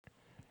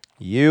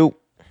You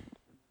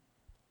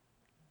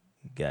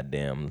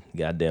goddamn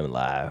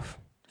live.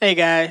 Hey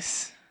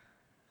guys,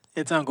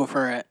 it's Uncle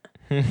Fred.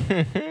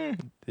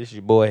 It's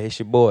your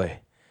boy,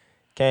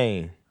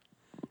 Kane.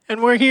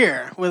 And we're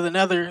here with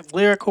another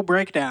lyrical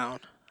breakdown.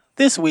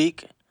 This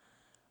week,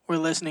 we're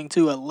listening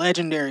to a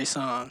legendary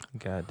song.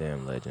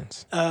 Goddamn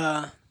legends.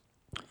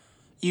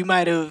 You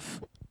might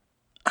have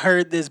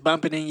heard this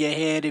bumping in your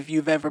head if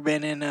you've ever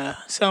been in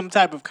some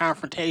type of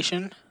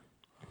confrontation.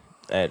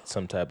 At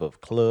some type of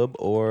club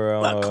or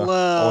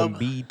club. on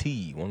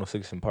BT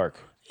 106 in Park.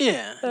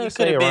 Yeah, you could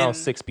Say have around been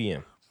 6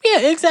 p.m.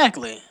 Yeah,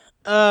 exactly.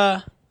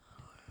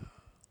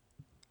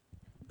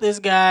 This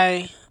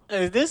guy.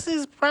 This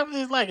is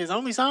probably like his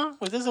only song.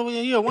 Was this a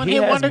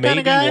one-hit wonder kind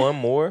of guy? Maybe one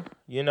more.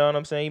 You know what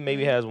I'm saying? He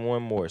maybe has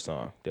one more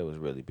song that was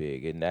really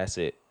big, and that's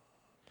it.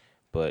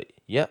 But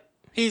yep,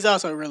 He's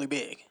also really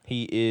big.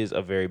 he is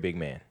a very big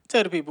man.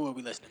 Tell the people what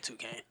we listening to,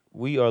 Kane.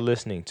 We are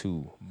listening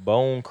to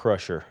Bone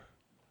Crusher.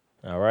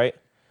 All right?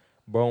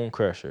 Bone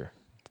Crusher.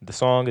 The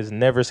song is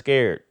Never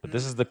Scared, but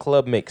this is the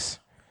club mix.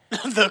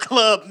 The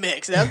club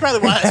mix. That's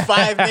probably why it's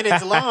 5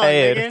 minutes long.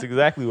 Yeah, nigga. that's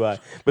exactly why.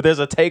 But there's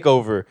a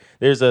takeover.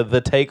 There's a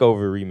The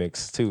Takeover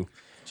remix, too.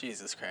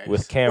 Jesus Christ.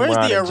 With Cameron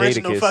Where's the and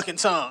original Jadakiss. fucking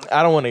song?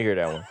 I don't want to hear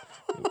that one.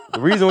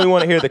 The reason we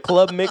want to hear the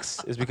club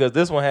mix is because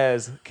this one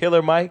has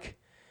Killer Mike,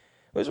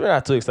 which we're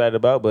not too excited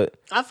about, but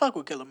I fuck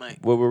with Killer Mike.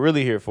 what we're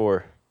really here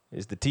for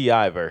is the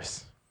T.I.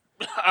 verse.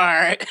 All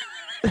right.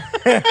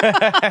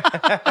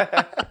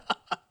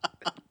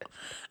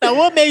 Now,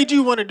 what made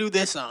you want to do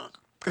this song?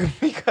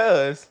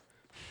 Because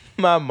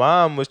my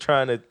mom was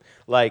trying to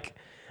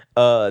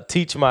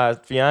teach my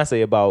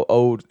fiance about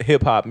old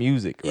hip hop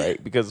music, right?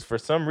 Yeah. Because for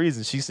some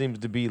reason she seems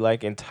to be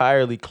like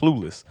entirely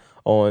clueless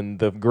on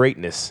the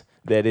greatness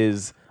that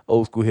is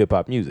old school hip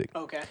hop music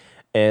Okay.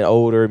 and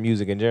older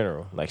music in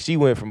general. Like she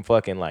went from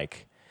fucking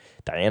like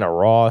Diana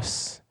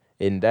Ross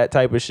and that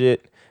type of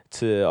shit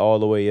to all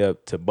the way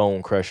up to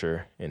Bone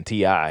Crusher and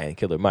T.I. and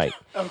Killer Mike.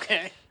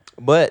 Okay.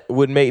 But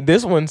what made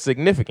this one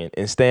significant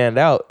and stand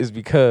out is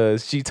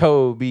because she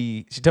told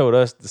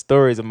us the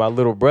stories of my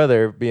little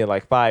brother being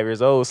like 5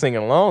 years old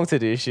singing along to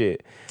this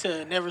shit.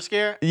 To Never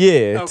Scared?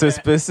 Yeah, Okay. to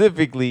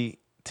specifically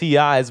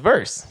T.I.'s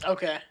verse.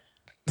 Okay.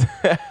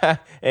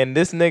 And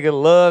this nigga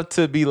loved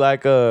to be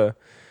like he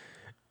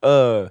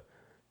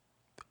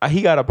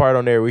got a part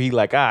on there where he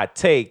like, I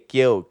take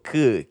your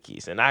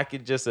cookies. And I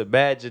could just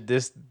imagine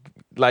this,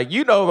 like,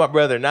 you know my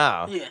brother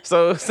now. Yeah.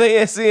 So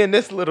seeing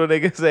this little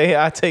nigga say,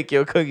 I take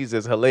your cookies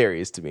is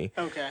hilarious to me.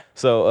 Okay.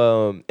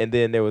 So, and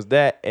then there was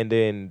that, and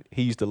then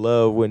he used to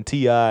love when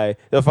T.I.,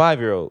 the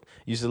 5-year-old,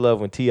 used to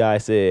love when T.I.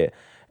 said,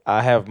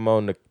 I have him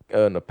on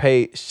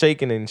the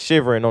shaking and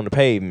shivering on the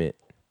pavement.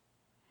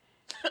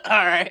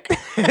 All right.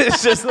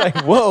 It's just like,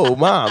 whoa,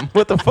 mom,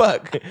 what the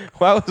fuck?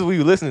 Why was we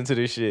listening to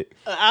this shit?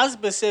 I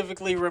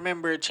specifically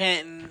remember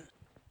chanting,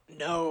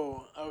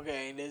 no.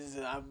 Okay,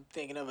 I'm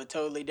thinking of a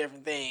totally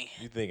different thing.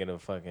 You thinking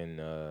of fucking,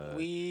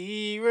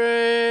 We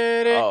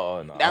ready?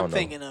 Oh, no, I I'm don't know.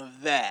 thinking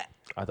of that.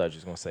 I thought you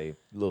was going to say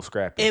Lil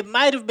Scrappy. It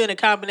might have been a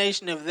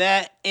combination of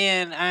that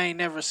and I Ain't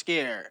Never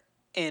Scared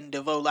in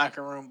DeVoe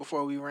locker room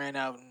before we ran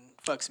out and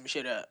fucked some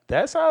shit up.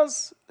 That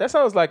sounds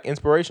like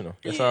inspirational.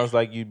 That Yeah. sounds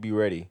like you'd be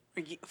ready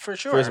For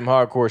sure. for some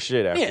hardcore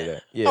shit after yeah.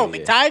 that. Yeah, oh,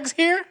 yeah. McTighe's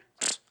here?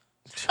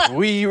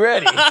 We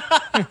ready.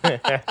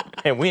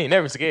 And we ain't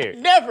never scared.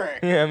 Never.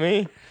 You know what I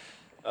mean?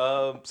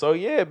 So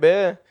yeah,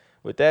 man.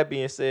 With that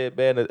being said,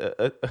 man,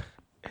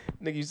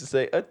 nigga used to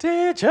say,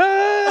 attention.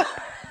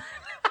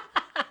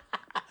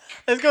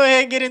 Let's go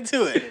ahead and get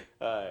into it.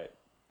 All right.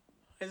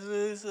 This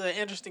is an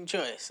interesting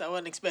choice. I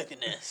wasn't expecting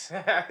this.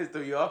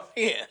 Threw you off?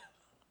 Yeah.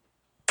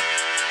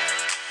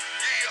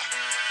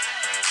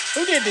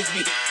 Who did this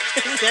beat?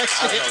 That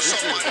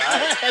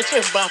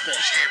shit bumping.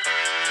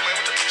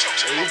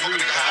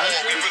 Avery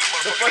Johnson?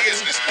 The fucking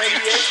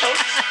NBA coach?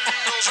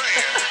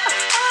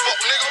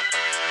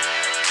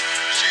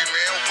 Shit,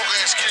 man, them punk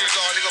ass kids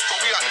on, nigga.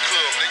 Fuck, we out the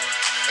club, nigga.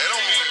 That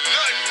don't mean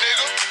nothing,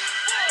 nigga.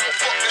 I'ma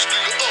fuck this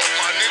nigga up,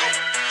 my nigga.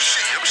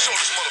 Shit, let me show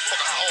this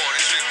motherfucker how hard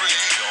this shit really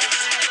is, yo.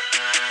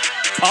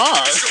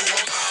 Pause.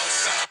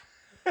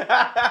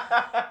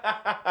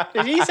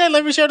 Did he say,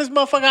 let me show this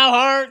motherfucker how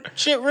hard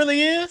shit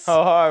really is?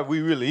 How hard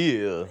we really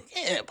is.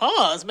 Yeah,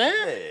 pause, man.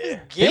 Yeah.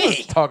 Gay. He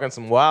was talking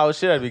some wild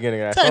shit at the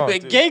beginning of that What song, type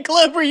of too. gay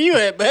club are you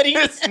at, buddy?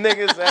 This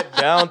nigga's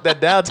that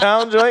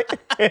downtown joint.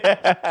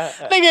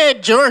 Nigga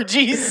at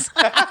Georgie's.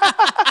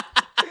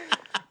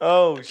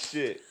 Oh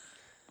shit.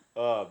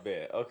 Oh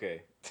man.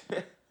 Okay.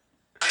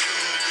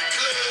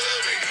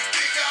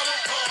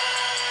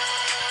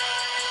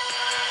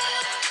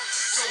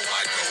 So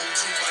I go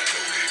to my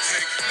loaded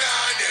tank.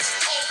 Nah, that's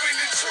open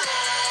the trunk.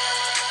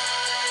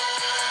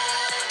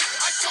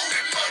 I told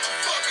that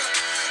motherfucker,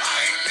 I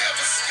ain't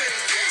never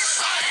scared.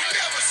 I ain't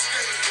never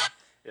scared.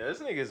 Yeah, this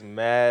nigga's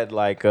mad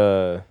like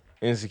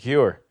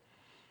insecure.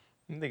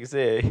 This nigga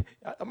said,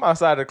 I'm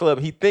outside the club.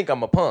 He think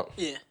I'm a punk.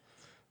 Yeah.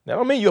 That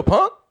don't mean you a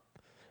punk.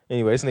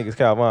 Anyway, this nigga's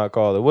Calvin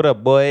Caller. What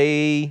up,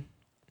 boy?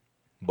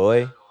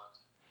 Boy.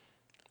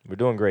 We're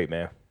doing great,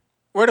 man.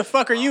 Where the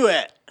fuck are you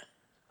at?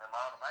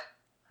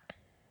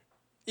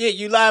 Yeah,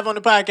 you live on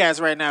the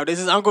podcast right now. This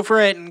is Uncle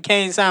Fred and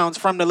Kane Sounds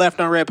from the Left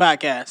on Red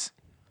podcast.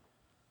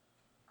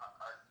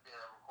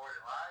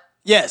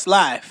 Yes,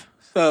 live.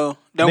 So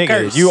don't Nigga,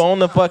 curse. you on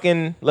the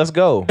fucking. Let's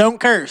go. Don't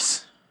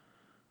curse.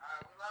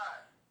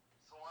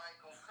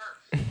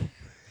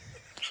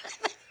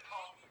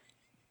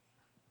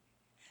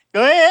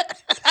 Go ahead.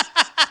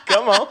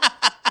 Come on.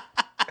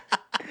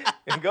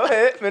 Go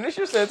ahead. Finish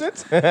your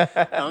sentence.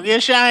 Don't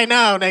get shy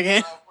now,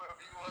 nigga.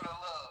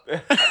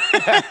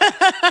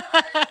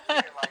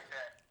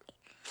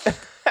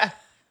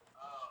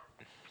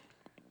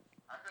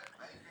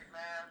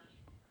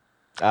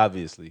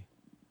 Obviously.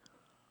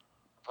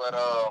 But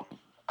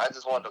I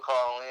just wanted to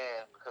call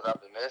in because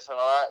I've been missing a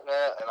lot,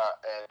 man.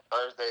 And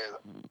Thursday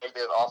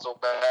is also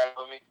bad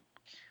for me.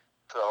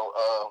 So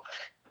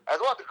I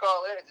just wanted to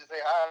call in and just say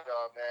hi,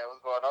 y'all, man.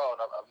 What's going on?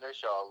 I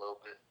miss y'all a little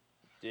bit.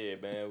 Yeah,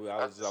 man.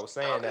 I was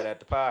saying that at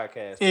the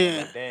podcast.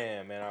 Yeah. Like,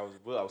 damn, man. I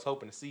was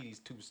hoping to see these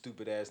two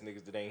stupid ass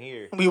niggas that ain't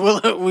here. We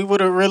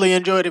would have really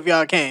enjoyed if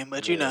y'all came,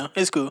 but you Yeah. know,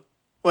 it's cool.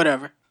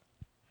 Whatever.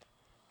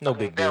 No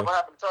big Damn, deal. what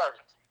happened to Target?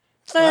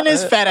 Man,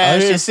 this fat I ass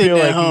didn't just sitting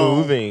feel at like home.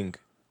 moving.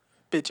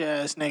 Bitch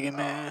ass nigga,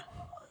 man.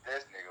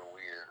 This nigga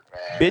weird,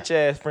 man. Bitch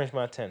ass French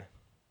Montana.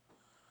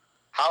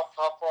 How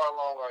far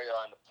along are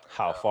y'all in the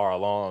How far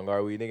along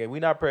are we, nigga? We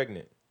not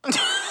pregnant.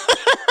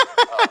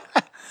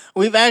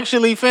 We've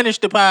actually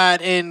finished the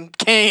pod, and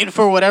Kane,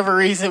 for whatever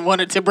reason,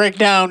 wanted to break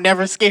down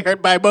Never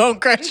Scared by Bone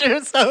Crusher,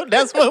 so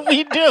that's what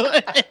we doing.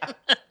 Hey,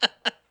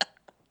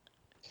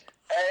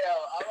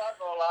 I'm not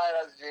gonna lie,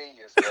 that's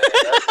genius, man.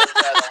 That's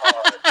kind of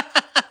hard.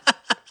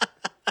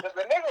 Because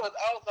the nigga was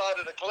outside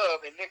of the club,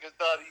 and niggas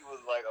thought he was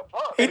like a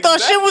punk. He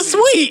thought shit was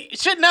sweet.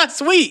 Shit not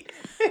sweet.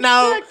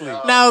 Now,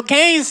 now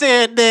Kane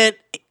said that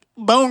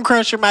Bone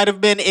Crusher might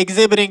have been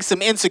exhibiting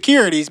some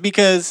insecurities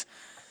because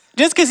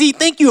just because he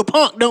think you a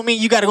punk don't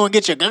mean you got to go and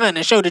get your gun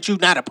and show that you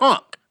not a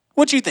punk.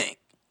 What you think?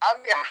 I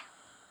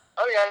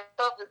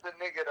tough is the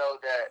nigga, though,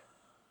 that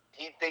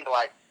he think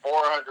like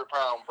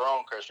 400-pound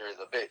Bone Crusher is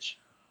a bitch.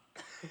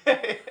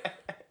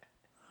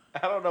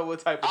 I don't know what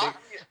type of I nigga.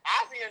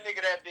 see a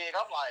nigga that big,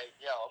 I'm like,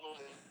 yo, I'm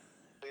gonna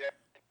leave that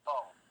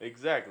alone.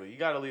 Exactly. You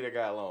gotta leave that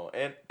guy alone.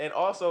 And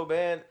also,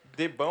 man,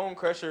 did Bone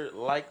Crusher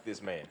like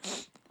this man?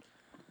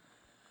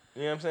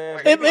 You know what I'm saying?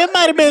 It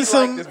might have been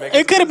some.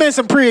 It could have been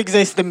some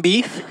pre-existing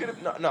beef.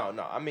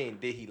 No. I mean,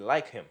 did he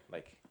like him?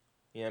 Like,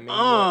 you know what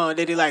I mean? Oh,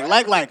 did he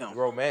like him?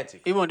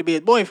 Romantic. He wanted to be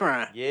his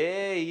boyfriend.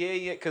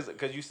 Yeah. Cause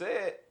you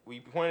said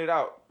we pointed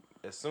out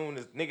as soon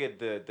as nigga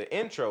the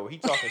intro, he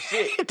talking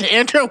shit The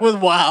intro was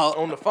wild.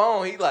 on the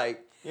phone. He like,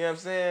 you know what I'm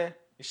saying?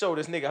 He showed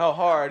this nigga how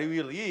hard he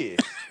really is.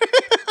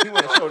 He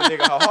want to show the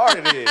nigga how hard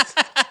it is.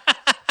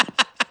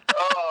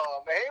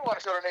 Oh, man, he want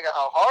to show the nigga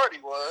how hard he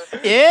was.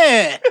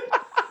 Yeah.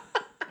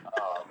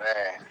 Oh,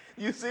 man.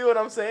 You see what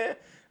I'm saying?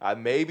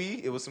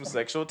 Maybe it was some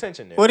sexual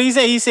tension there. What did he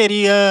say? He said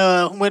he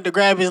went to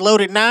grab his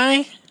loaded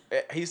 9.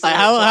 He said,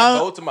 how-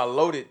 go to my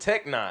loaded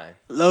Tech 9.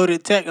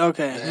 Loaded Tech.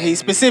 Okay. He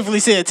specifically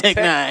said Tech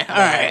 9. All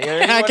right.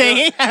 Yeah, I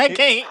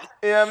can't.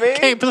 You know what I mean?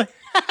 Can't play.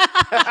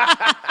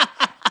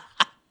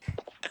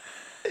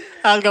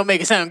 I was gonna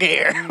make it sound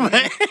gayer. but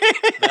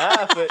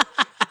Nah, but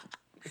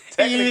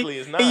technically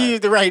it's not. He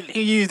used the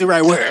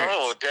right word.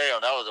 Oh,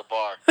 damn, that was a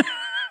bar.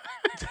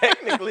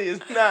 Technically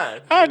it's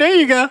not. Oh, there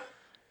you go.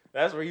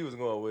 That's where he was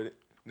going with it.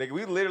 Nigga,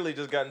 we literally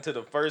just got into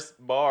the first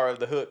bar of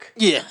the hook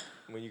Yeah.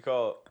 when you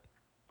called.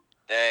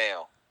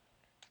 Damn.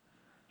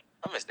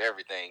 I missed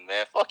everything,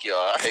 man. Fuck y'all.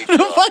 I hate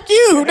y'all. Fuck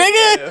you,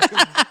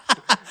 nigga.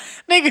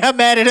 Nigga got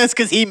mad at us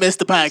because he missed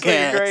the This nigga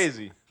podcast.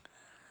 crazy.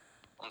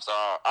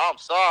 I'm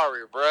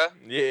sorry, bruh.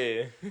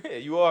 Yeah.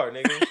 You are,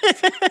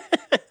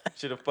 nigga.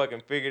 Should have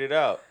fucking figured it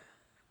out.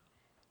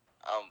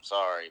 I'm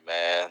sorry,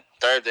 man.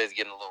 Thursday's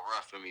getting a little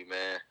rough for me,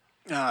 man.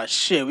 Oh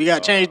shit, we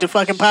gotta change the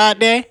fucking pod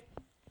day.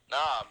 Nah,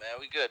 man,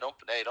 we good. Don't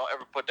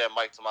ever put that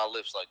mic to my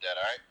lips like that,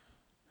 all right?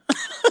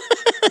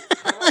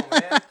 Come on,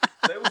 man.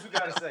 Say what you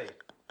gotta say.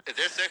 Is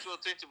there sexual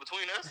tension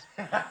between us?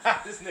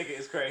 This nigga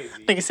is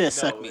crazy. Nigga said, No,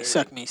 "Suck me, there-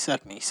 suck me,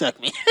 suck me, suck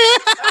me."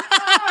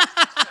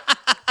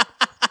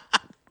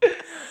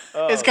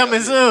 Oh, It's coming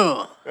shit.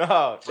 soon.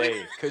 Oh,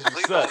 dang. Because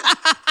you suck.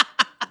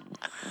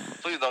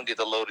 Please don't get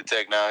the loaded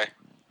Tech 9.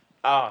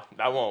 Ah,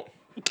 I won't.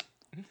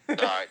 All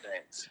right,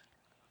 thanks.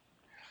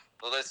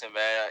 Well, listen,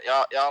 man.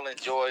 Y'all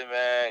enjoy,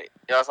 man.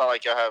 Y'all sound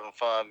like y'all having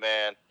fun,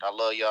 man. I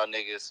love y'all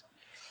niggas.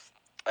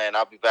 And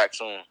I'll be back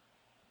soon.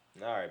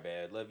 All right,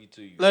 man. Love you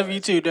too. Love you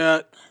too,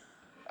 dog.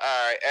 All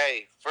right,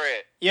 hey,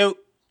 Fred. Yo. Mark,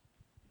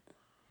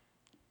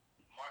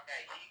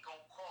 hey, he gonna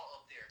call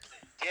up there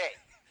today.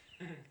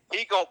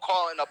 He gonna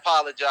call and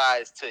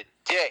apologize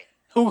today.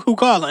 Who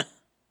calling?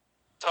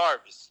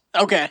 Tarvis.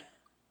 Okay.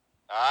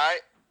 All right?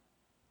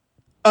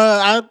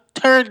 I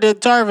heard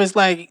that Tarvis,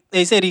 like,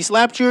 they said he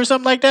slapped you or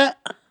something like that.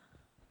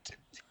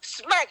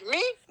 Smack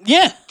me?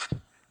 Yeah.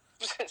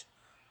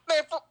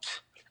 Man,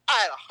 I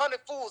had 100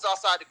 fools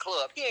outside the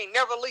club. He ain't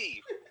never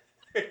leave.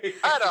 I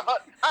had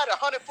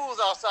 100 fools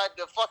outside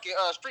the fucking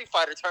Street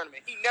Fighter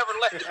tournament. He never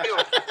left the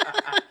building.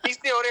 He's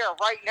still there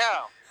right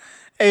now.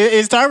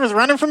 Is Tarvis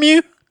running from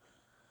you?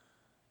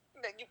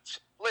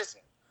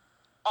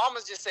 I'ma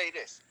just say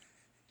this.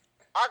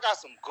 I got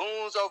some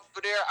goons over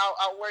there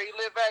out where he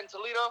live at in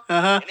Toledo,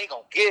 and they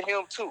gonna get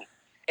him too.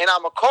 And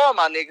I'ma call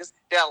my niggas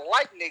that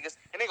like niggas,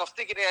 and they gonna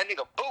stick it in that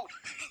nigga booty.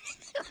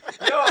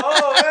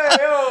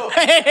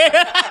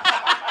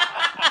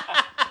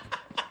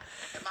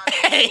 And my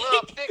niggas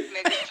love thick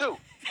niggas too.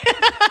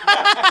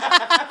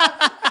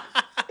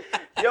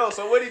 Yo,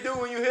 so what'd he do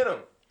when you hit him?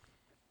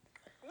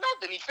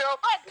 Nothing. He fell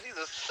back because he's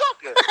a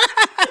sucker.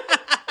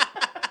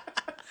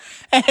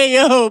 Hey,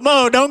 yo,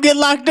 Mo, don't get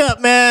locked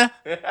up, man.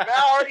 Man,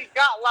 I already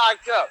got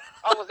locked up.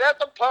 I was at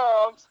the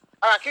Palms.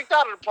 I got kicked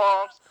out of the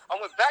Palms. I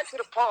went back to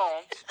the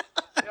Palms.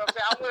 You know what I'm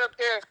saying? I went up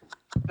there.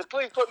 The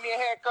police put me in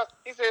handcuffs.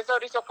 He said, "Sir,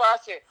 this your car?" I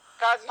said,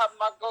 "Can I just have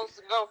my ghost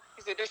to go?"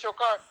 He said, "This your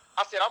car?"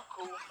 I said, "I'm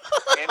cool."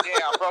 And then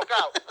I broke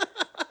out.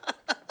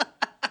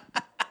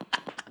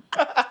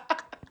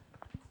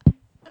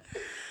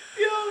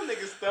 Yo,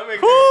 nigga stomach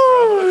hurt,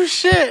 Ooh, bro.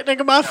 shit,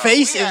 nigga, my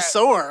face we is had-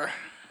 sore.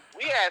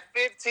 We had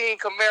 15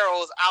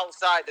 Camaros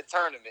outside the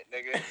tournament,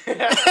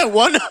 nigga.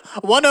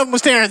 one of them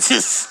was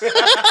Terrence's. Yeah,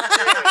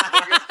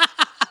 nigga.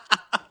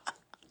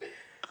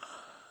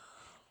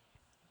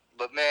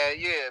 But man,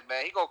 yeah,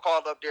 man, he gonna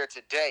call up there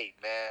today,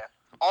 man.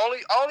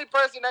 Only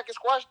person that can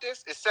squash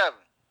this is Seven.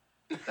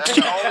 That's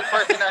the only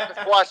person that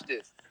can squash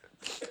this.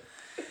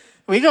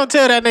 We gonna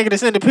tell that nigga to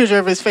send a picture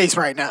of his face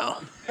right now.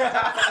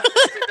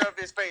 Picture of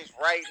his face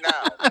right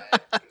now, man.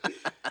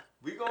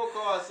 We gonna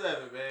call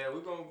 7, man.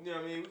 We gonna, you know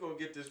what I mean? We gonna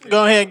get this.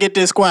 Go ahead and get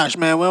this squash,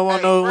 man. We don't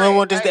want Hey, no. We don't Fred,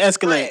 want this to hey,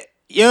 escalate. Fred.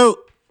 Yo,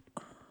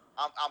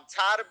 I'm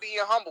tired of being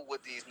humble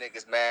with these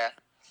niggas, man.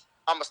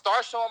 I'm gonna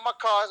start showing my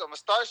cars. I'm gonna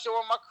start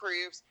showing my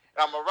cribs.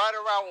 And I'm gonna ride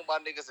around with my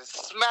niggas and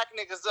smack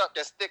niggas up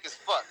that's thick as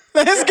fuck.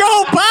 let's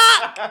go,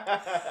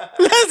 Pac.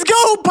 Let's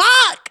go,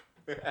 Pac.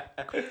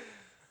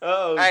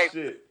 Oh, Hey.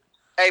 shit.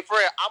 Hey,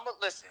 Fred, I'm gonna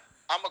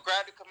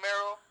grab the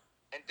Camaro,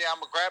 and then I'm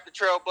gonna grab the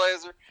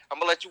Trailblazer. I'm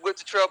gonna let you whip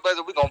the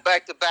Trailblazer. We're gonna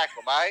back to back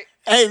them, all right?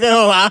 Hey,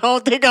 no, I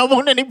don't think I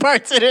want any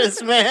parts of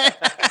this, man.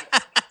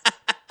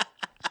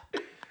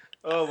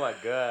 Oh, my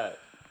God.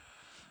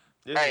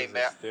 This Hey, is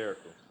man.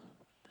 hysterical.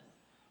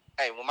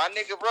 Hey, when my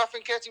nigga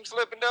Ruffin catch him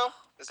slipping though,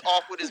 it's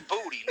off with his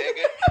booty,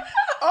 nigga.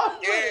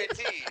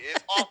 Guaranteed,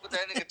 it's off with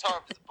that nigga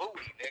Tarp's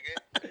booty,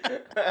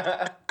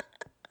 nigga.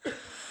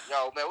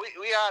 Yo, man,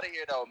 we out of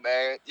here though,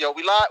 man. Yo,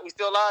 we live? We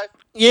still live?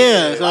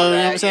 Yeah, so My you know bad. what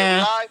I'm Yeah, we saying?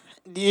 live?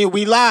 Yeah,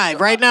 we live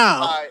right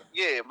now. All right,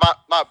 yeah,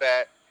 my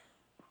bad.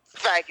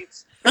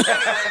 Faggots. All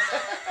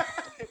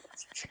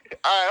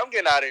right, I'm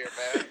getting out of here,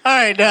 man. All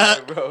right,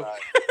 dog. Bro. All right.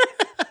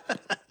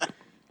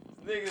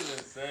 Nigga's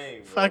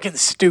insane, bro. Fucking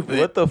stupid.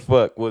 What the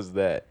fuck was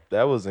that?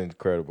 That was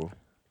incredible.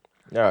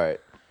 All right.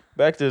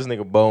 Back to this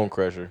nigga Bone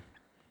Crusher.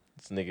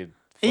 This nigga.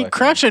 He fucking-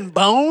 crushing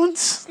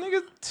bones? This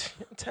nigga,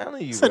 I'm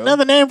telling you, It's bro.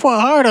 another name for a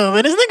hard on,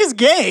 man. This nigga's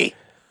gay.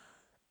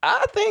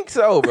 I think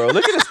so, bro.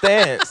 Look at the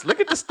stance. Look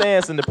at the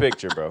stance in the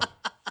picture, bro.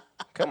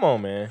 Come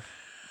on, man.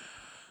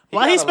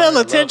 Why he spell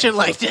attention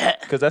like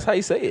that? Because that's how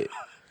you say it.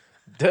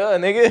 Duh,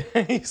 nigga.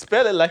 You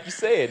spell it like you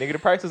say it. Nigga, the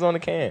price is on the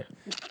can.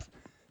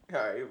 All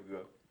right, here we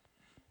go.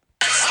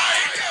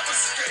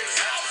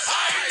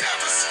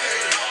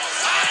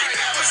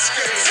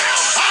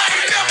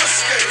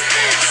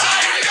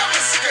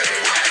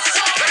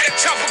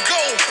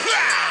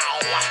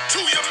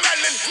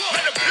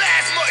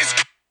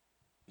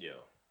 Yo.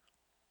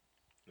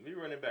 Let me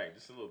run it back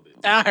just a little bit.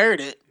 I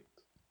heard it.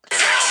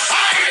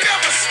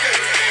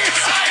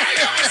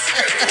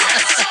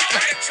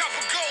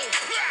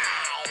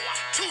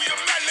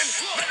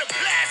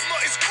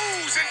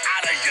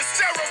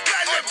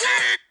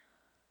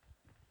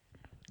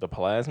 The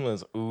plasma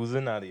is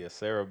oozing out of your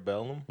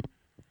cerebellum.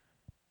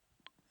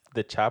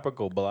 The chopper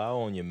go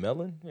blow on your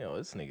melon. Yo,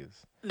 this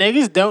nigga's.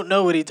 Niggas don't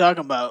know what he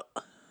talking about.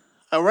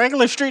 A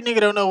regular street nigga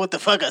don't know what the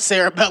fuck a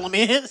cerebellum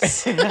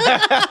is.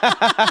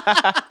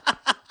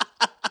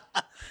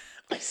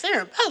 Like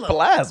cerebellum.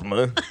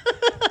 Plasma?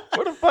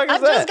 What the fuck is I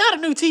that? just got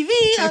a new TV.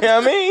 You know what I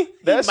mean?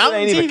 That shit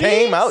mounting ain't even TVs?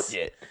 came out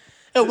yet.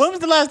 Hey, when was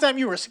the last time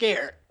you were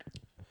scared?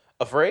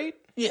 Afraid?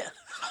 Yeah.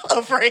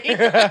 Afraid.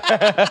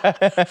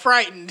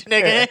 Frightened,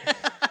 nigga.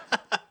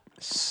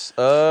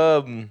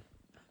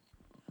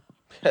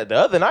 The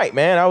other night,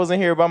 man, I was in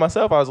here by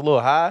myself. I was a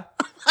little high.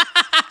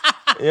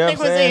 You know what Nigga I'm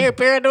was in saying? here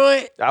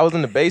paranoid. I was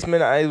in the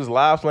basement. I was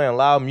live playing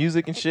loud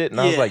music and shit.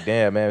 And I was Yeah. like,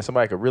 damn, man,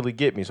 somebody could really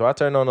get me. So I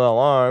turned on the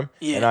alarm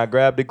and I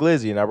grabbed the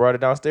glizzy and I brought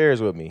it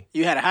downstairs with me.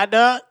 You had a hot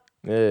dog?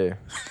 Yeah.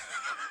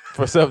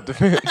 For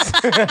self-defense.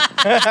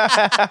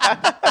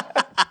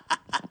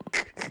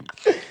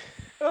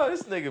 Oh,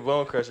 this nigga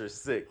Bone Crusher is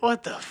sick.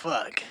 What the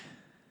fuck?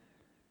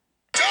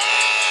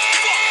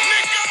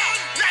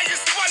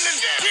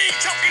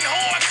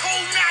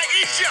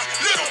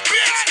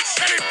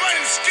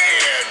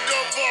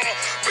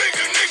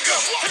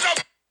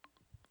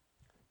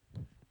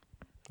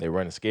 They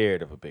running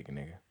scared of a bigger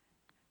nigga.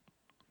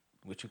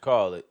 What you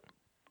call it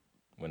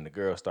when the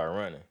girls start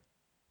running?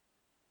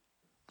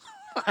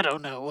 I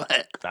don't know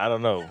what. I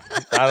don't know.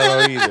 I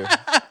don't know either.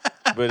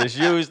 But it's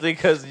usually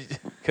because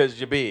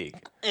you're big.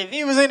 If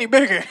he was any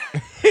bigger,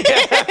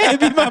 it'd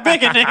be my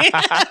bigger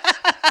nigga.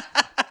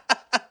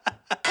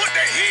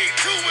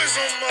 is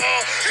on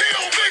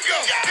hell nigga.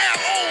 Now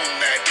own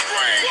that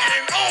drink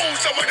and own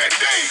some of that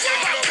day.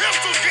 My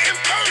pistols getting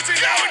thirsty,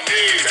 now I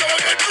need some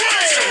of that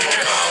drink. So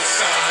I'm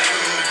outside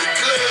of the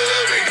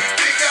club and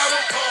think I'm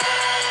a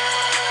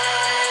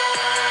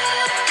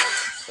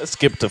Let's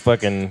skip to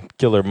fucking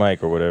Killer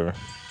Mike or whatever.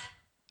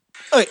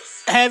 Wait,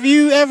 have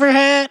you ever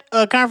had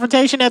a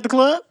confrontation at the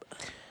club?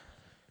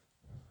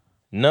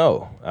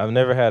 No, I've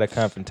never had a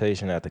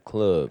confrontation at the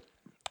club.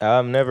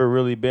 I've never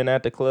really been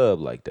at the club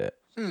like that.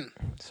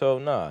 So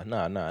nah,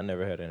 I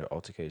never had an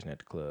altercation at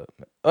the club.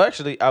 Well,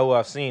 actually,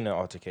 I've seen an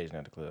altercation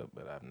at the club,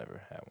 but I've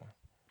never had one.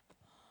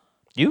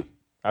 You?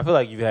 I feel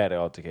like you've had an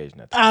altercation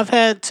at the club. I've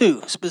had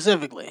two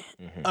specifically.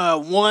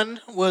 One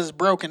was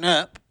broken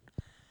up,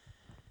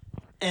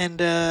 and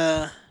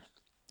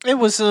it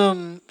was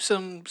some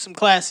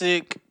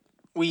classic.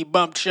 We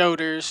bumped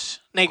shoulders.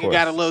 Nigga course.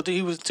 got a little.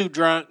 He was too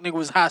drunk. Nigga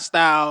was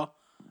hostile.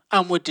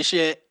 I'm with the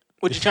shit.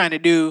 What you trying to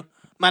do?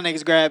 My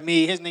niggas grab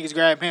me. His niggas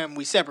grab him.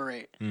 We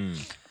separate.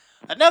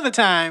 Another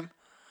time,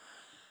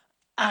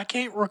 I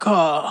can't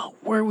recall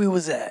where we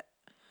was at,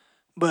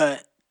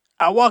 but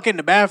I walk in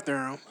the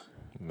bathroom.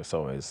 It's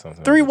always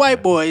something. 3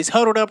 white boys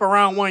huddled up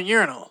around one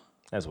urinal.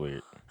 That's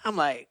weird. I'm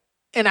like,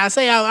 and I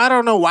say, I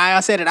don't know why I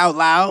said it out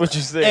loud. What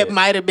you said? It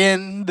might have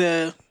been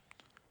the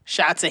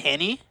shots of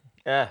Henny.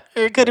 Yeah.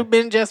 Or it could have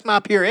been just my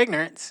pure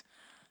ignorance.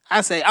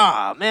 I say, man,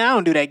 I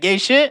don't do that gay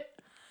shit.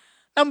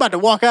 I'm about to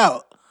walk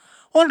out.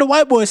 One of the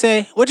white boys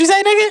say, "What you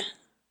say, nigga?"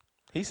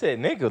 He said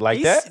nigga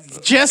like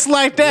that? Just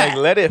like that. Like,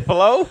 let it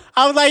flow?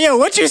 I was like, yo,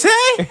 what you say?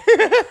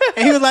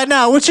 And he was like,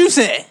 nah, what you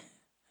say?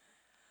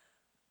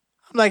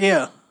 I'm like,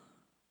 yo,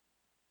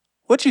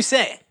 what you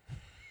say?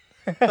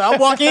 So I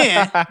walk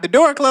in, the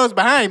door closed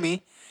behind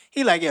me.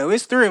 He like, yo,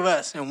 it's 3 of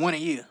us and 1 of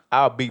you.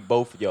 I'll beat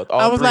both of y'all.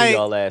 I All was 3 like- of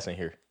y'all ass in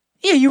here.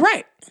 Yeah, you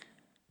right.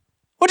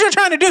 What you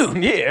trying to do?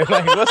 Yeah,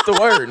 like, what's the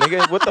word,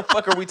 nigga? What the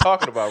fuck are we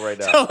talking about right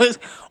now? So it's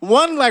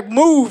one like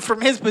moved from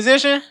his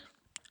position,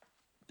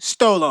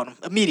 stole on him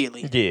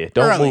immediately. Yeah,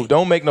 don't Early. move.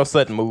 Don't make no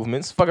sudden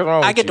movements. Fuck is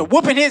wrong I with get you? to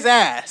whooping his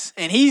ass,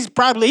 and he was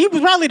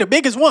probably the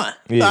biggest one.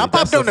 Yeah, So I popped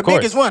that's- on of the course.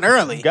 biggest one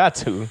early. Got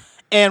to.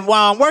 And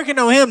while I'm working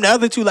on him, the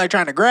other 2 like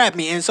trying to grab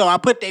me, and so I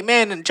put their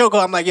man in the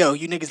chokehold. I'm like, yo,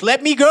 you niggas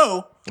let me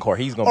go, Or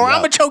he's gonna or be I'm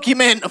out. gonna choke your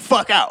man the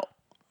fuck out.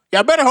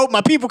 Y'all better hope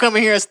my people come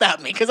in here and stop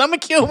me, because I'm gonna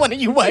kill one of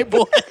you white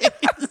boys.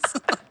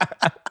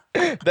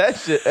 That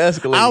shit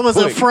escalated. I was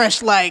quick. a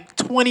fresh like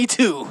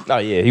 22. Oh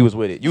yeah, he was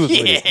with it. You was with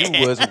it. Yeah.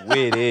 You was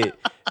with it,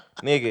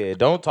 nigga.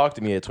 Don't talk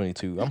to me at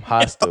 22. I'm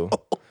hostile.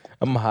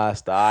 I'm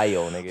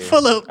hostile, nigga.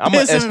 Full of I'm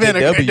piss a and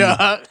vinegar, SJW.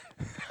 dog.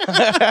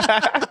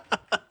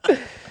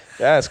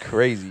 That's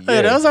crazy. Yeah,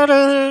 Yeah. those are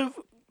the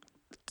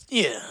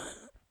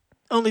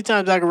only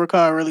times I can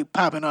recall really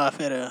popping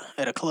off at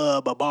a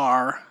club, a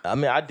bar. I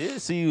mean, I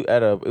did see you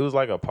at it was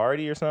like a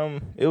party or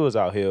something. It was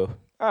out here.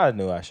 I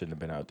knew I shouldn't have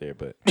been out there,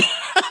 but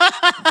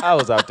I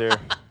was out there.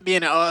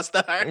 Being an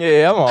all-star.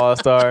 Yeah, I'm an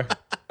all-star.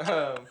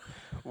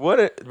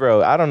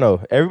 Bro, I don't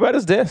know.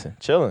 Everybody's dancing,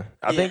 chilling.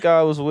 I Yeah. think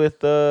I was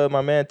with my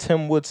man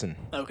Tim Woodson.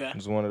 Okay. It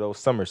was one of those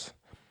summers.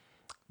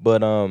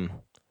 But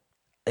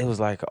it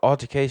was like an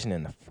altercation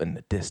in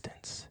the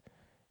distance.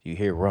 You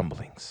hear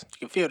rumblings.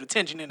 You can feel the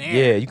tension in the Yeah,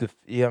 air. you could.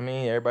 Yeah, I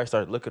mean, everybody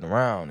started looking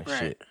around and Right.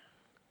 shit.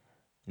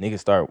 Niggas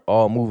start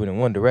all moving in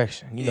one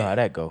direction. You know Yeah. how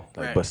that go.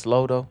 Like, Right. but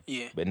slow though.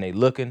 Yeah. But they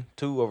looking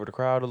too over the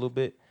crowd a little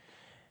bit.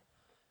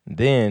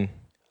 Then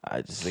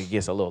it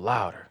gets a little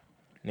louder.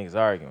 Niggas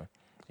arguing,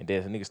 and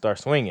then the niggas start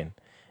swinging,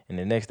 and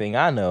the next thing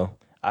I know,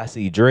 I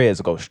see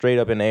dreads go straight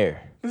up in the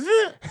air.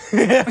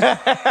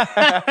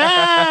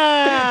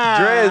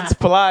 Dreads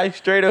fly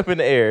straight up in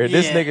the air.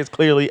 This Yeah. nigga's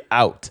clearly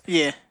out.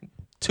 Yeah.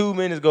 2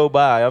 minutes go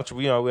by. You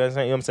know what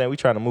I'm saying? We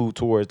trying to move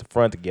towards the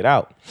front to get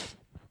out.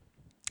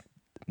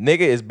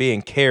 Nigga is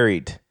being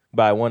carried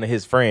by one of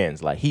his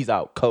friends. Like, he's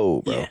out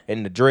cold, bro. Yeah.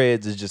 And the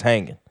dreads is just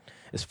hanging.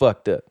 It's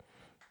fucked up.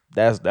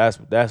 That's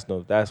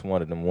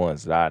one of them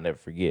ones that I never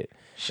forget.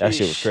 That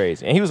shit was Sheesh.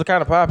 crazy. And he was a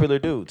kind of popular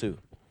dude too.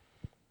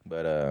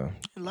 But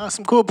Lost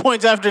some cool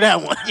points after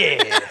that one.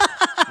 yeah.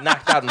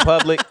 Knocked out in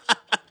public.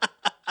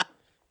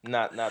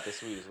 Not the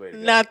sweetest way to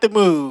go. Not the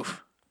move.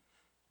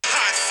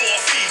 hot for a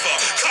fever.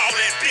 Call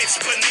that bitch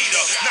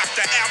Bonita. Knock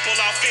the apple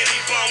off any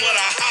bum with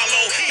a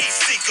hollow heat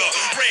seeker.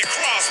 Red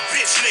Cross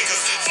bitch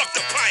niggas. Fuck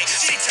the pint.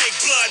 She take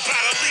blood by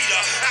the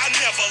liter. I'll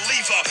never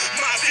leave her.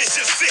 My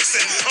vicious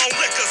vixen. On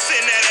liquor,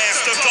 send that ass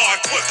to God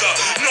quicker.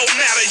 No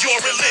matter your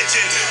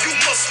religion. You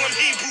Muslim,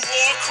 Hebrew,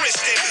 or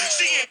Christian.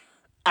 She ain't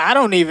I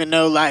don't even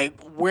know like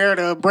where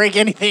to break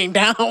anything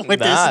down with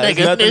Nah, this it's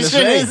nigga. nothing to This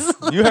shit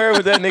say. is You heard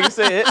what that nigga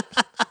said.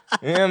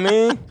 You know what I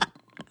mean?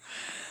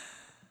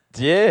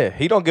 Yeah,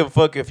 he don't give a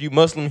fuck if you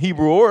Muslim,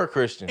 Hebrew, or a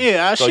Christian.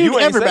 yeah. I So shoot you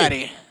ain't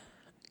everybody.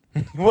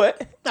 safe.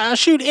 What? I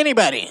shoot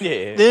anybody.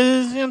 Yeah.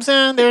 This, you know what I'm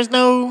saying? There's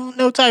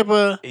no type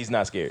of He's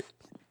not scared.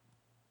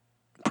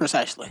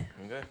 precisely.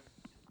 Okay.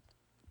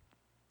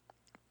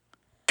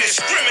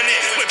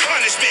 discriminate with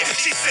punishment.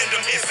 She send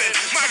them hissing.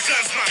 My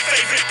gun's my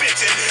favorite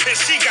bitchin'. And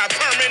she got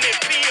permanent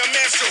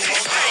PMS, so she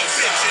stay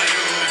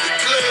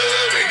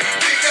bitchin'.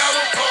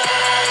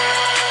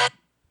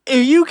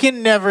 If you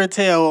can never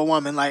tell a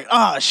woman like,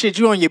 oh shit,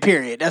 you on your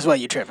period. That's why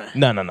you're tripping.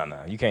 No.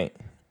 You can't.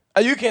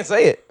 You can't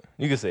say it.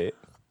 You can say it.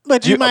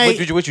 But you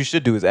might. What you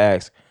should do is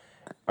ask,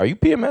 "Are you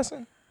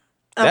PMSing?"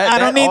 I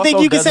don't even think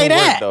you can say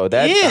that. Though. I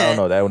don't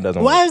know. That one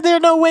doesn't Why work. is there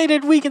no way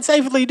that we can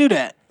safely do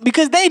that?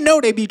 Because they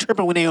know they be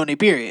tripping when they on their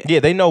period. Yeah,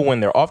 they know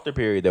when they're off their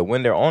period that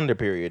when they're on their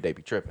period, they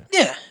be tripping.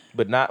 Yeah.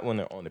 But not when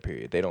they're on the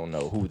period. They don't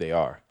know who they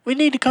are. We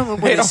need to come up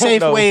They with a don't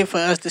safe know. way for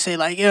us to say,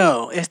 like,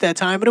 yo, it's that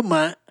time of the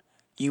month.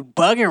 You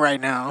bugging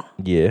right now.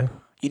 Yeah.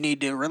 You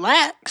need to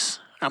relax.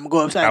 I'm going to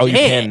go upside Oh, your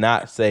you head.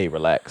 cannot say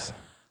relax.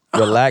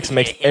 Relax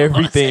makes you wanna say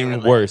everything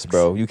relax. worse,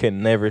 bro. You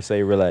can never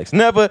say relax.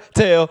 Never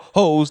tell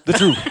hoes the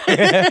truth.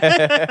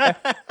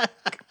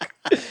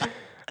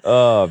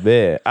 Oh,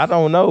 man. I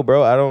don't know,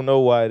 bro. I don't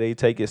know why they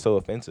take it so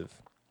offensive.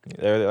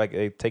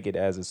 They take it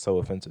as it's so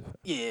offensive.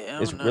 Yeah,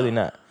 I It's don't know. really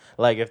not.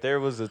 Like, if there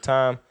was a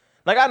time,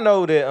 like, I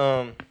know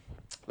that,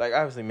 like,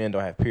 obviously men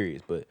don't have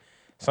periods, but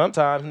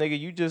sometimes, nigga,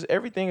 you just,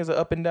 everything is an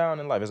up and down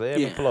in life. It's an ebb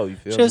and flow, you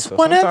feel me? Just So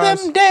one of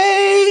sometimes- them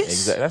days.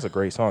 Exactly. That's a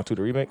great song, too,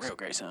 the remix. Real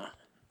great song.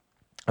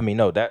 I mean,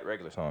 no, that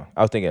regular song.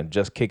 I was thinking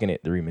Just Kicking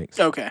It, the remix.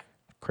 Okay.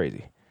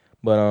 Crazy.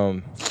 But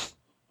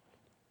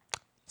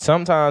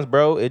sometimes,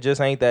 bro, it just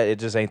ain't that. It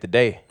just ain't the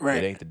day.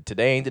 Right. It ain't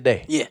today ain't the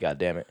day. Yeah. God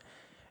damn it.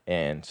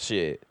 And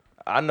shit,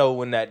 I know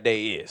when that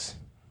day is.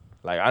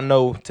 Like, I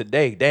know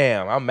today,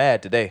 damn, I'm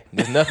mad today.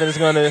 There's nothing's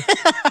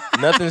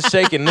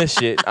shaking this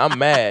shit. I'm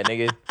mad,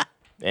 nigga.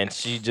 And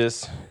she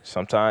just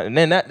sometimes, and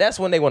then that's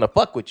when they want to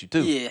fuck with you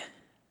too. Yeah.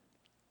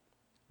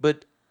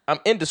 But I'm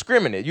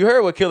indiscriminate. You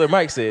heard what Killer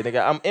Mike said,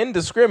 nigga. I'm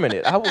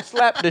indiscriminate. I will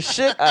slap the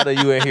shit out of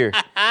you in here.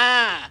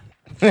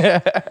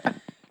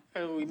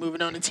 Are we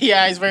moving on to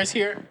T.I.'s verse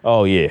here?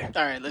 Oh yeah.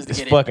 All right, let's It's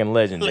get it. fucking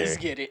legendary. Let's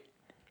get it.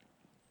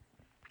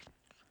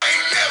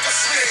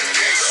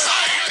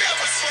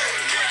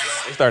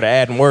 They started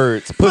adding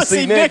words.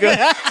 Pussy nigga.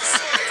 I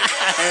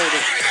heard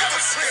it.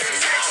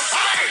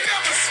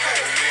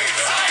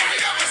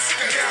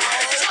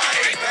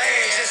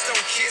 Just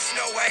don't kiss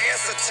no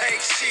ass or take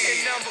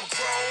shit. And I'm a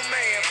grown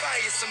man,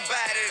 find you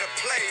somebody to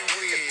play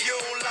with. If you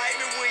don't like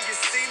me when you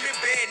see me,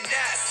 better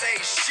not say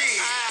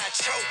shit. I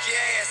choke your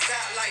ass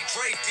out like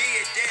Dre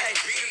did that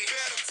bitch.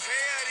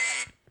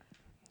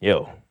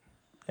 Yo.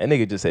 That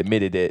nigga just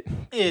admitted that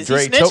Is he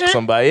Dre choked snitching?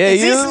 somebody. Yeah,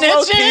 Is he was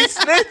low-key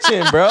snitching?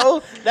 snitching,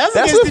 bro. That's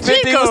what against the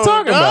 50 G was code,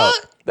 talking dog. about.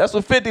 That's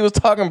what 50 was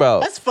talking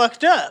about. That's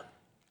fucked up.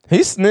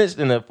 He snitched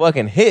in a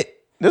fucking hit.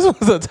 This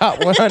was a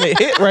top 100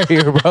 hit right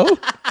here, bro.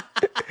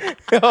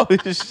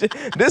 Holy shit.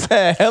 This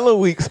had hella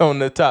weeks on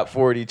the top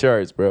 40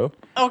 charts, bro.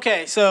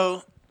 Okay,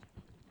 so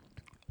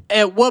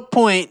at what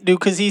point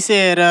because he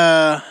said,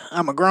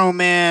 I'm a grown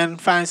man,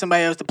 find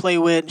somebody else to play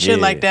with, shit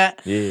like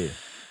that. Yeah.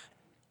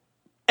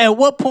 At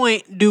what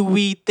point do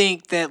we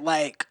think that,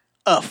 like,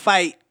 a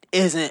fight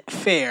isn't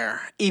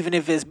fair, even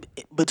if it's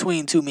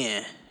between two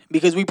men?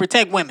 Because we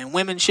protect women.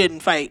 Women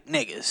shouldn't fight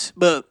niggas.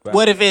 But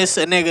what if it's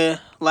a nigga,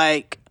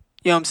 like,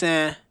 you know what I'm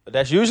saying? But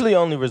that's usually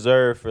only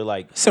reserved for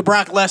like. It's a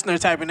Brock Lesnar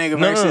type of nigga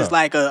No. versus,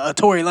 like, a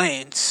Tory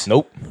Lanez.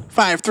 Nope.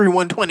 5'3",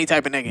 120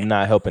 type of nigga.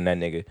 Not helping that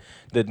nigga.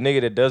 The nigga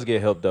that does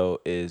get help though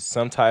is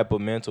some type of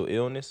mental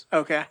illness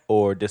Okay.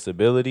 or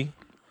disability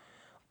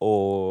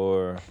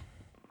or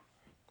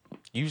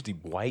usually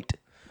white.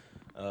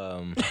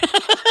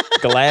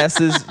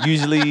 Glasses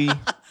usually.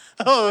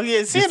 Oh,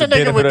 yeah. Seeing the a nigga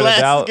benefit with of the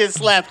glasses doubt. get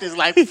slapped is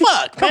like,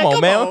 fuck, Come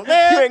on, man.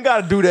 You ain't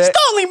gotta do that.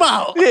 Stole him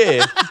out.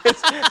 Yeah.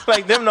 It's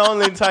like them the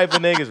only type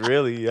of niggas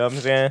really, you know what I'm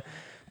saying?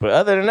 But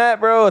other than that,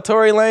 bro,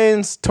 Tory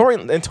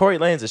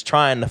Lanez is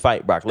trying to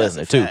fight Brock That's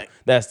a Lesnar too. fact.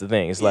 That's the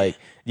thing. It's like,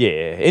 yeah,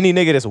 any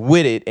nigga that's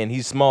with it and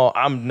he's small,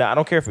 I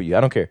don't care for you.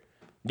 I don't care.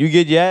 You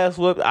get your ass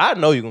whooped, I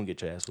know you're gonna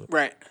get your ass whooped.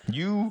 Right.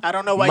 I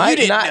don't know why you might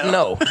didn't not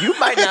know. You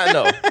might not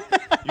know.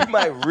 You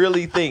might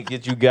really think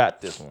that you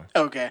got this one.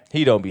 Okay.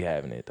 He don't be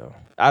having it though.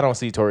 I don't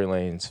see Tory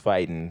Lanez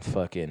fighting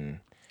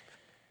fucking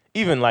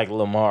even like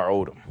Lamar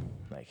Odom.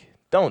 Like,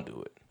 don't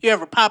do it. You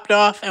ever popped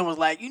off and was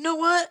like, you know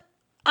what?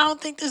 I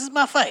don't think this is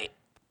my fight.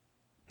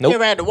 Nope. You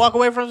ever had to walk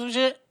away from some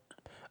shit?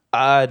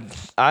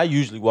 I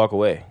usually walk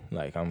away.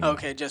 Like I'm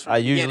Okay, just from I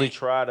the usually beginning.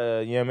 try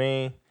to, you know what I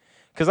mean?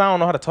 Cuz I don't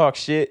know how to talk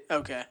shit.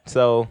 Okay.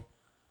 So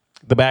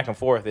the back and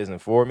forth isn't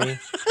for me.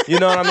 You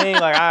know what I mean?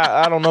 Like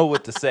I don't know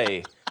what to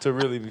say to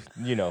really,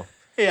 you know.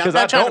 Yeah, I'm Cuz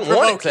not I trying don't to want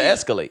it provoke to you.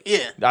 escalate.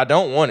 Yeah. I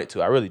don't want it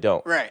to. I really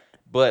don't. Right.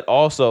 But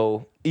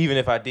also, even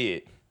if I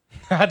did,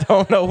 I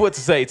don't know what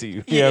to say to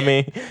you. You know what I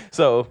mean?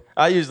 So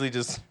I usually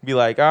just be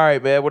like, all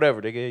right, man,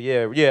 whatever,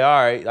 nigga. Yeah,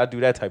 all right. I do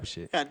that type of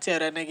shit. Gotta tell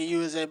that nigga you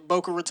was at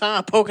Boca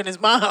Raton poking his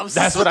moms.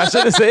 That's what I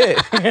should have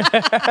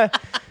said.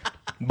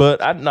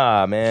 But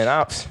nah, man.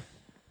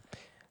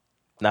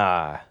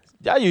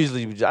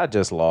 I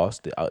just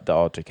lost the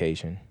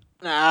altercation.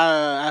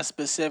 Nah, I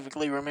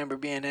specifically remember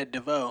being at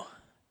DeVoe.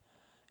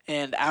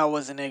 And I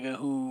was a nigga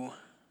who,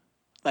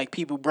 like,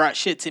 people brought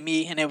shit to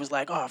me and they was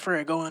like, oh,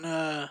 Fred, go and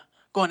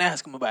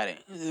ask him about it.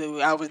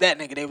 I was that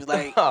nigga. They was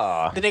like,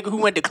 Aw. the nigga who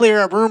went to clear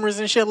up rumors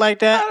and shit like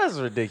that. That's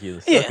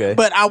ridiculous. Yeah, Okay.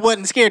 but I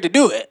wasn't scared to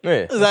do it.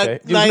 Yeah, Like- okay. You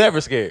was like,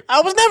 never scared.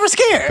 I was never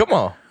scared. Come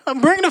on. I'm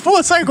bringing it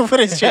full circle for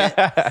this shit.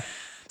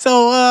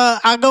 So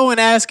I go and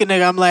ask a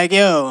nigga, I'm like,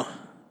 yo,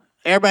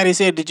 everybody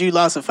said that you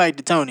lost a fight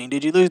to Tony.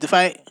 Did you lose the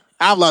fight?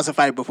 I've lost a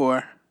fight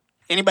before.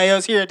 Anybody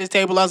else here at this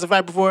table lost a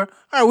fight before?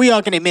 All right, we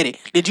all can admit it.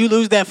 Did you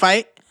lose that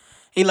fight?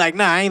 He like,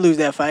 nah, I ain't lose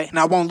that fight. And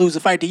I won't lose a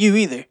fight to you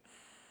either.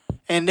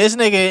 And this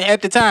nigga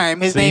at the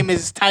time, his name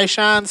is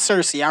Tyshawn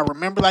Cersei. I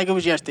remember like it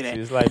was yesterday.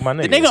 He's like my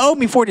nigga. The nigga owed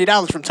me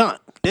 $40 from Tunk.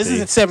 This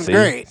is in seventh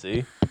grade.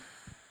 See,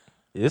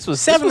 this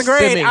was Seventh this was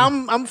grade,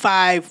 stemming- I'm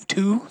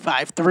 5'2",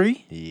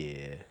 5'3".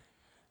 Yeah.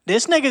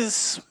 This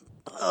nigga's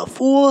a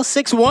full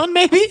 6'1",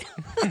 maybe.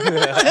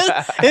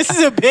 This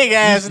is a big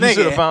ass You should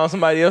have nigga, found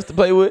somebody else to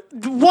play with.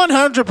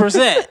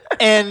 100%.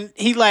 And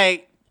he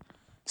like,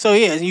 so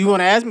yeah, you want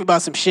to ask me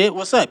about some shit?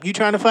 What's up? You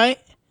trying to fight?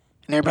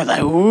 And everybody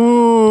like,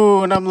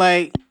 ooh, and I'm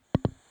like,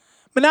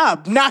 but nah,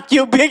 knock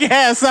your big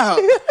ass out.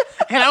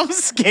 And I'm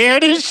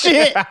scared as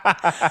shit.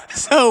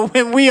 So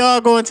when we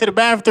all go into the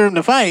bathroom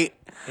to fight,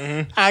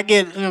 I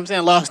get, you know what I'm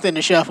saying, lost in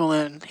the shuffle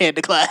and head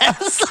to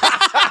class.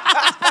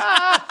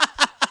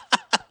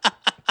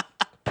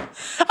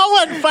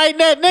 I wasn't fighting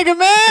that nigga,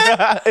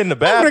 man. In the I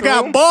bathroom. would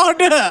have got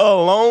balled up.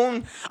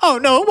 Alone. Oh,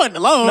 no, it wasn't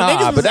alone. Nah, Niggas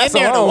but was that's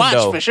in there alone to watch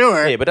though. for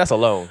sure. Yeah, but that's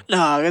alone.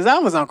 Nah, because I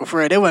was Uncle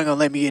Fred. They wasn't going to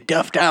let me get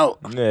duffed out.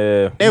 Yeah,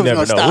 They you was never gonna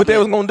know stop what they it.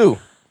 was gonna do.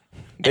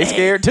 They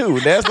scared too.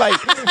 That's like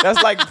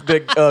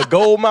the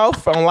gold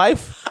mouth on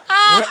Life.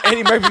 When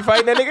Eddie Murphy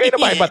fighting that nigga. Ain't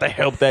nobody about to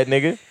help that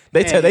nigga.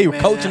 They Hey, they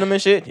man. coaching him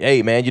and shit.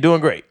 Hey man, you're doing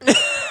great.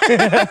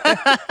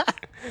 Nigga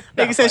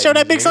said, show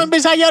that big son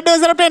bitch how y'all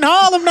does it up in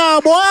Harlem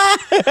now, boy.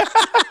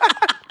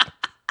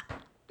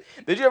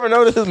 Did you ever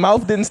notice his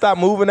mouth didn't stop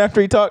moving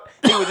after he talked?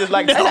 He was just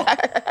like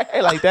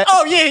like that.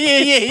 Oh,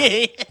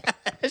 yeah.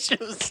 That shit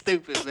was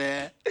stupid,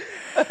 man.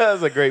 That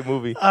was a great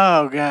movie.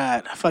 Oh,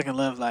 God. I fucking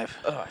love life.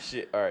 Oh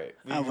shit! All right,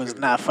 I was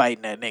not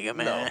fighting that nigga,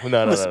 man.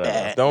 No. It was No.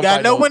 bad. Don't Got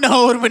fight know no- when to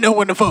hold him and know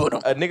when to fold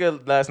him. A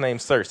nigga last name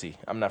Cersei.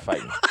 I'm not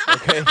fighting.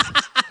 Okay,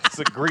 it's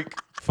a Greek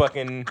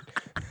fucking.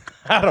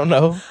 I don't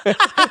know.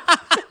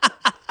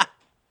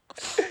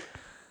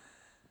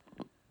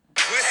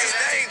 Pussies,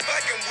 they ain't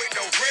fucking with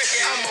no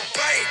rookie. I'm a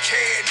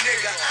bankhead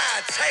nigga,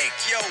 I take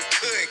your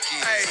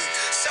cookies. Hey,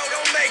 so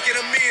don't make it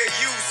a me or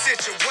you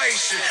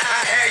situation.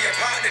 I had your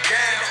partner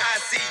down, I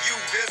see you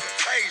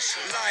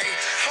visitation. Like,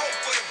 hope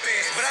for the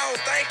best, but I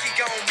don't think he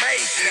gon'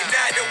 make it.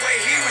 Not the way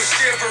he was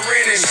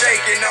shivering and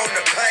shaking on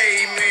the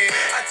pavement.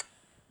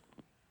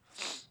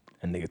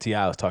 And nigga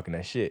T.I. was talking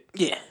that shit.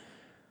 Yeah.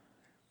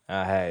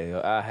 I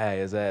had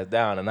his ass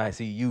down and I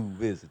see you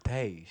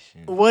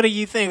visitation. What do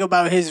you think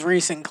about his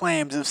recent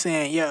claims of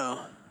saying, yo,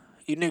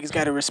 you niggas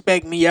got to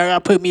respect me. Y'all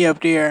got to put me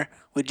up there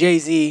with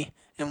Jay-Z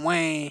and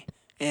Wayne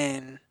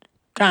and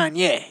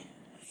Kanye.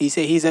 He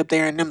said he's up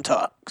there in them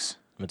talks.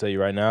 I'm gonna tell you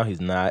right now,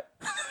 he's not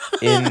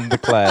in the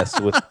class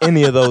with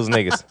any of those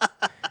niggas.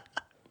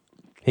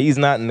 He's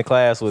not in the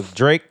class with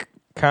Drake,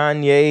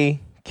 Kanye,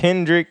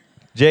 Kendrick,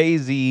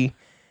 Jay-Z.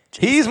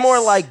 He's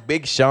more like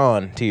Big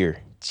Sean tier.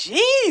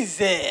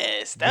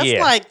 Jesus. That's Yeah.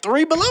 like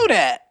 3 below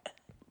that.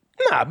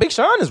 Nah, Big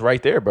Sean is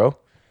right there, bro.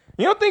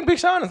 You don't think Big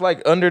Sean is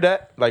like under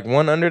that? Like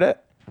one under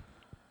that?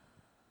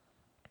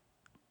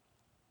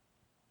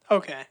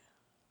 Okay.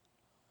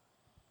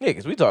 Yeah,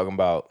 because we talking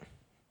about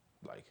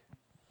like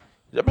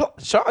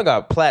Sean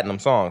got platinum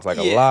songs, like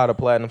Yeah. a lot of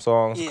platinum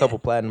songs, Yeah. a couple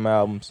platinum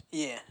albums.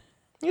 Yeah.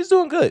 He's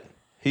doing good.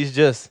 He's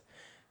just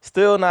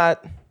still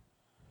not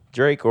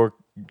Drake or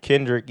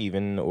Kendrick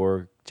even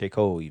or J.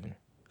 Cole even.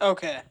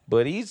 Okay.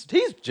 But he's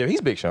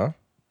Big Sean.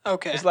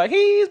 Okay. It's like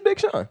he's Big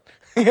Sean.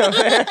 You know what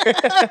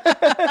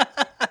I'm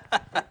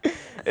saying?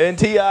 And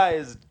T.I.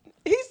 is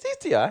he's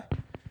T.I.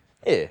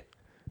 Yeah.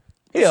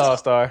 He all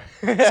star.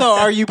 So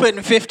are you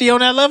putting 50 on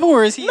that level,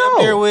 or is he up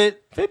there with?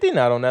 50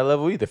 not on that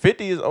level either.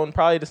 50 is on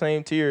probably the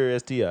same tier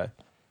as T.I.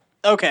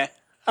 Okay.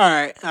 All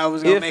right. I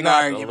was gonna If make an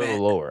not a argument.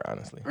 little lower,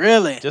 honestly.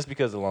 Really? Just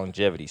because of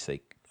longevity's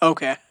sake.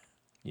 Okay.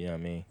 You know what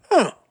I mean?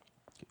 Huh.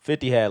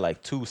 50 had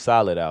like 2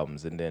 solid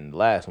albums, and then the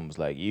last one was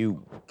like,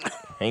 you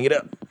hang it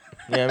up.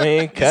 You know what I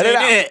mean? Cut it This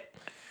out. ain't it.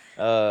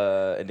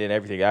 And then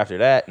everything after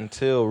that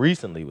until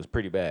recently was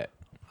pretty bad.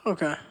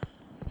 Okay.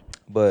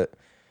 But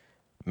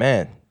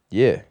man,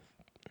 yeah.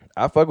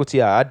 I fuck with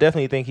T.I. I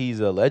definitely think he's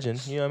a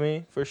legend. You know what I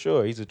mean? For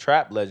sure. He's a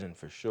trap legend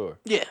for sure.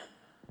 Yeah.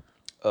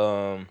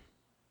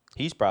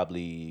 He's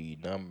probably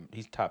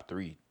he's top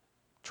 3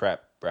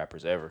 trap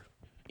rappers ever.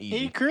 Easy.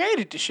 He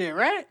created the shit,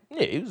 right?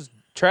 Yeah, it was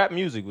trap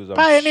music was I'm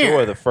Pioneer.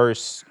 sure the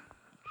first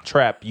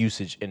trap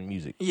usage in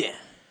music. Yeah.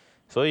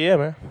 So yeah,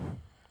 man.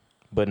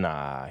 But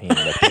nah, he ain't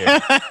up there.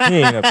 He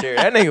ain't up there.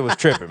 That nigga was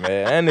tripping,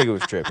 man. That nigga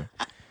was tripping.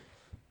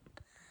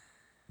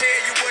 Tell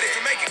you what, if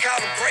you make it, call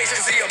him grace,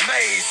 cause he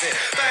amazing.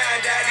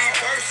 Find out these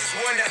verses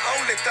when the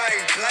only thing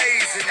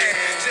blazing.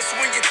 And just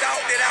when you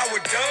thought that I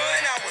was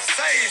done, I was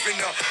saving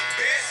the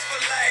best for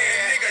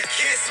last. Nigga,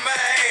 kiss my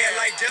ass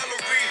like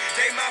Delary.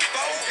 They my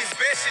fault, it's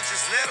best you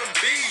just let them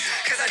be.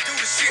 Cause I do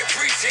the shit,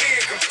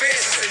 pretend,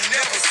 confessions, and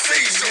never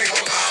see. So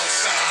I'm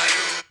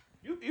outside.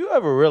 You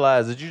ever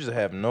realize that you just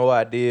have no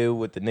idea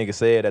what the nigga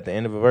said at the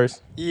end of a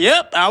verse?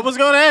 Yep. I was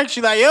gonna ask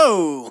you like,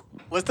 yo,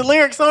 What's the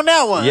lyrics on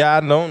that one? Yeah,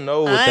 I don't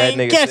know what I that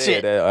ain't nigga catch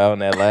said it. on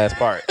that last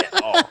part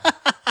at all.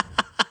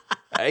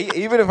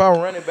 Even if I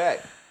run it back,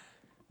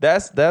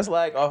 that's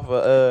like off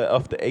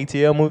the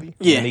ATL movie.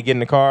 Yeah. And he get in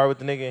the car with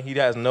the nigga and he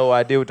has no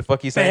idea what the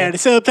fuck he's They saying. had the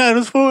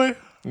subtitles for it.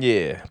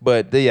 Yeah,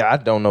 but I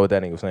don't know what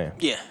that nigga was saying.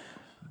 Yeah.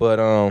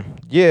 But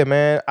yeah,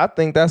 man, I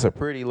think that's a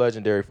pretty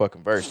legendary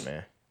fucking verse,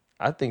 man.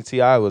 I think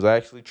T.I. was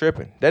actually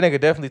tripping. That nigga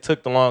definitely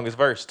took the longest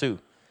verse too.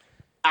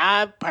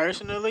 I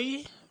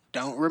personally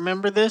don't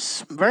remember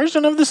this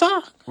version of the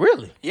song.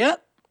 Really?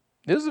 Yep.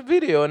 There's a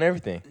video and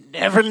everything.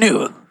 Never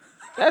knew.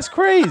 That's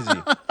crazy.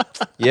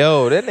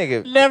 Yo, that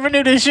nigga Never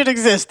knew this shit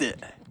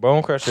existed.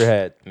 Bone Crusher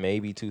had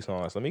maybe 2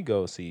 songs. Let me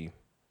go see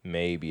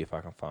maybe if I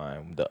can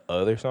find the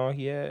other song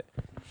he had.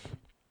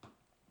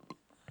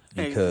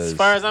 Because As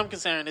far as I'm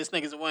concerned, this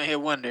nigga's a one-hit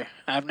wonder.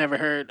 I've never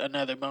heard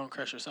another Bone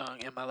Crusher song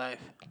in my life.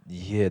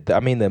 yeah, I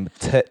mean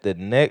the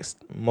next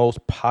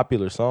most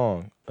popular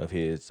song of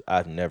his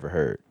I've never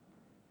heard.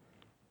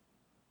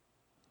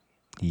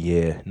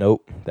 Yeah,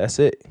 nope, that's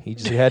it. He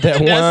just had that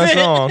one That's it.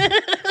 song.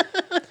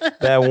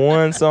 That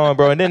one song,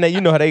 bro. And then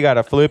you know how they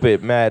gotta flip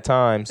it mad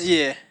times.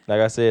 Yeah.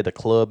 Like I said, the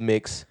club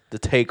mix, the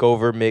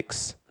takeover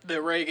mix. The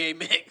reggae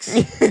mix.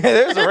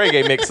 There's a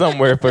reggae mix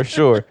somewhere for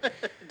sure.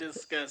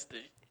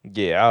 Disgusting.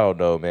 Yeah, I don't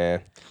know,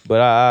 man.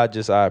 But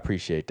I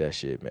appreciate that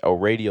shit, man. Oh,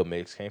 radio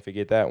mix, can't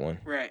forget that one.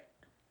 Right.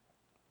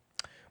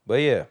 But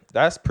yeah,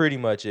 that's pretty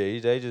much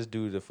it. They just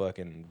do the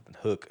fucking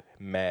hook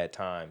mad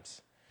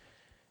times.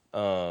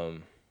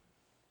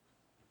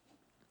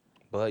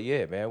 But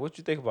yeah, man, what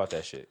you think about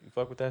that shit? You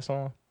fuck with that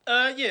song?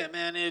 Yeah,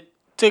 man. It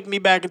took me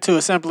back into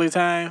a simpler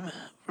time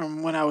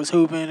from when I was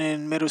hooping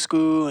in middle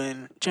school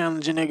and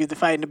challenging niggas to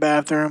fight in the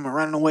bathroom or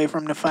running away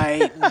from the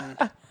fight.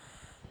 And,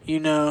 you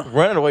know.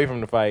 Running away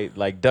from the fight,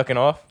 like ducking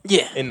off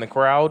Yeah. in the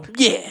crowd,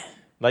 Yeah.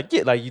 like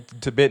you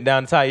to bend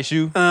down to tie your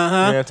shoe,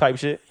 Uh-huh. type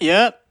shit.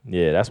 Yep.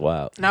 Yeah, that's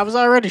wild. And I was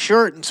already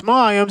short and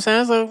small, you know what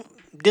I'm saying? So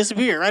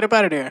disappear right up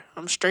out of there.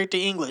 I'm straight to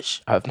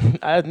English. I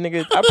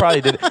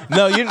probably did it.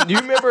 No, you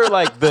remember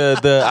like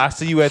the I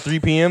see you at 3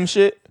 p.m.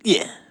 shit?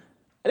 Yeah.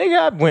 I think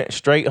I went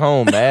straight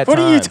home mad What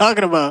are you times.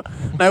 talking about?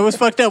 Like, what's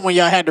fucked up when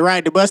y'all had to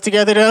ride the bus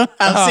together, though?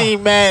 I've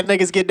seen mad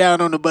niggas get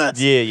down on the bus.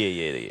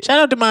 Yeah. Shout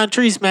out to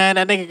Montrese, man.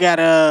 That nigga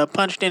got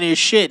punched in his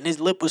shit and his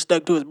lip was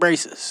stuck to his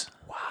braces.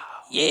 Wow.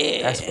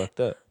 Yeah. That's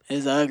fucked up.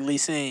 It's an ugly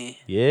scene.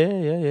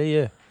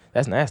 Yeah.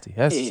 That's nasty.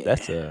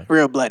 That's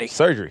Real bloody.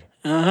 surgery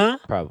Uh-huh.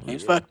 probably.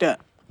 He's yeah. fucked up.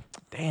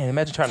 Damn,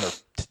 imagine trying to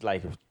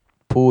like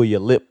pull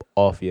your lip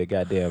off your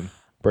goddamn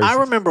braces. I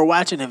remember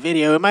watching a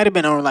video. It might have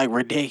been on like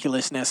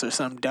Ridiculousness or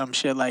some dumb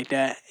shit like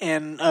that.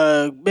 And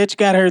bitch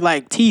got her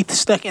like teeth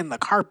stuck in the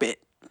carpet.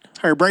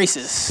 Her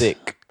braces.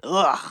 Sick.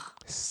 Ugh.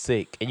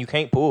 Sick. And you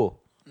can't pull.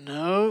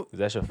 No. 'Cause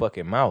that's your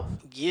fucking mouth.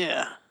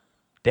 Yeah.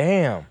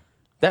 Damn.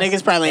 That's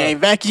Niggas probably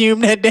ain't vacuumed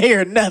that day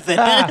or nothing.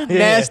 Yeah.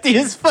 Nasty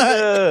as fuck.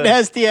 Ugh.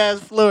 Nasty ass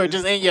floor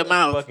just in your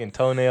mouth. fucking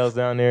toenails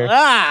down there.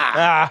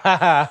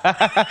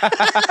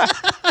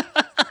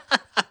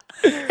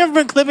 Ever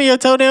been clipping your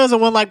toenails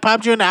and one like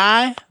popped you in the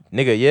eye?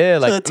 Nigga, yeah,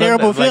 like a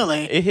terrible like,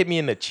 feeling. It hit me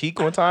in the cheek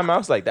one time. I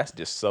was like, that's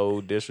just so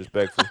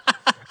disrespectful.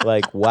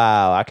 Like,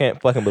 wow, I can't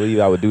fucking believe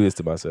I would do this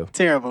to myself.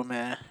 Terrible,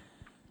 man.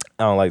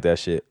 I don't like that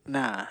shit.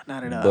 Nah,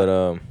 not at all.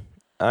 But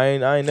I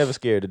ain't never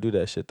scared to do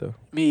that shit though.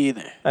 Me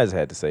either. I just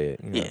had to say it.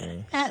 You know what I Yeah.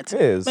 mean? Had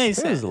to. It was Makes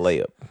a sense.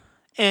 layup.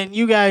 And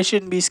you guys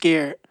shouldn't be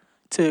scared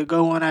to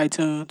go on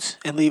iTunes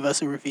and leave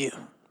us a review.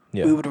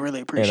 Yeah. We would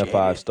really appreciate And a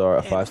 5-star, it.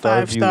 And 5-star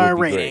review would five-star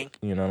be rating. great.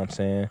 You know what I'm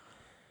saying?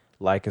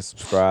 Like and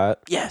subscribe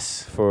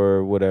Yes.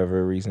 for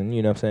whatever reason.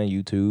 You know what I'm saying?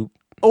 YouTube.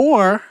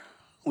 Or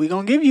we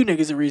gonna give you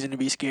niggas a reason to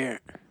be scared.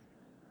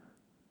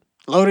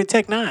 Loaded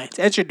Tech 9. It's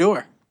at your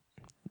door.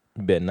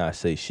 You better not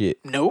say shit.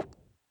 Nope.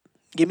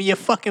 Give me your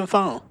fucking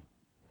phone.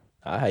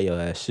 I had your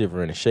ass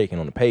shivering and shaking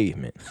on the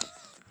pavement.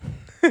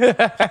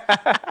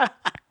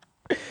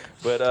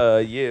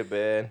 But yeah,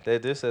 man.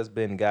 This has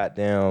been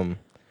goddamn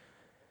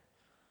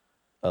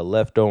a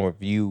left-on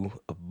review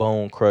of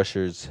Bone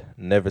Crusher's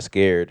Never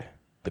Scared,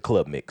 the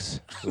club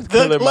mix. With The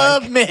Killer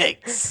club Mike,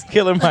 mix.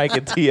 Killer Mike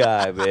and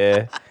T.I.,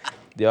 man.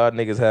 Y'all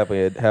niggas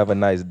have a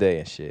nice day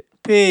and shit.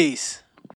 Peace.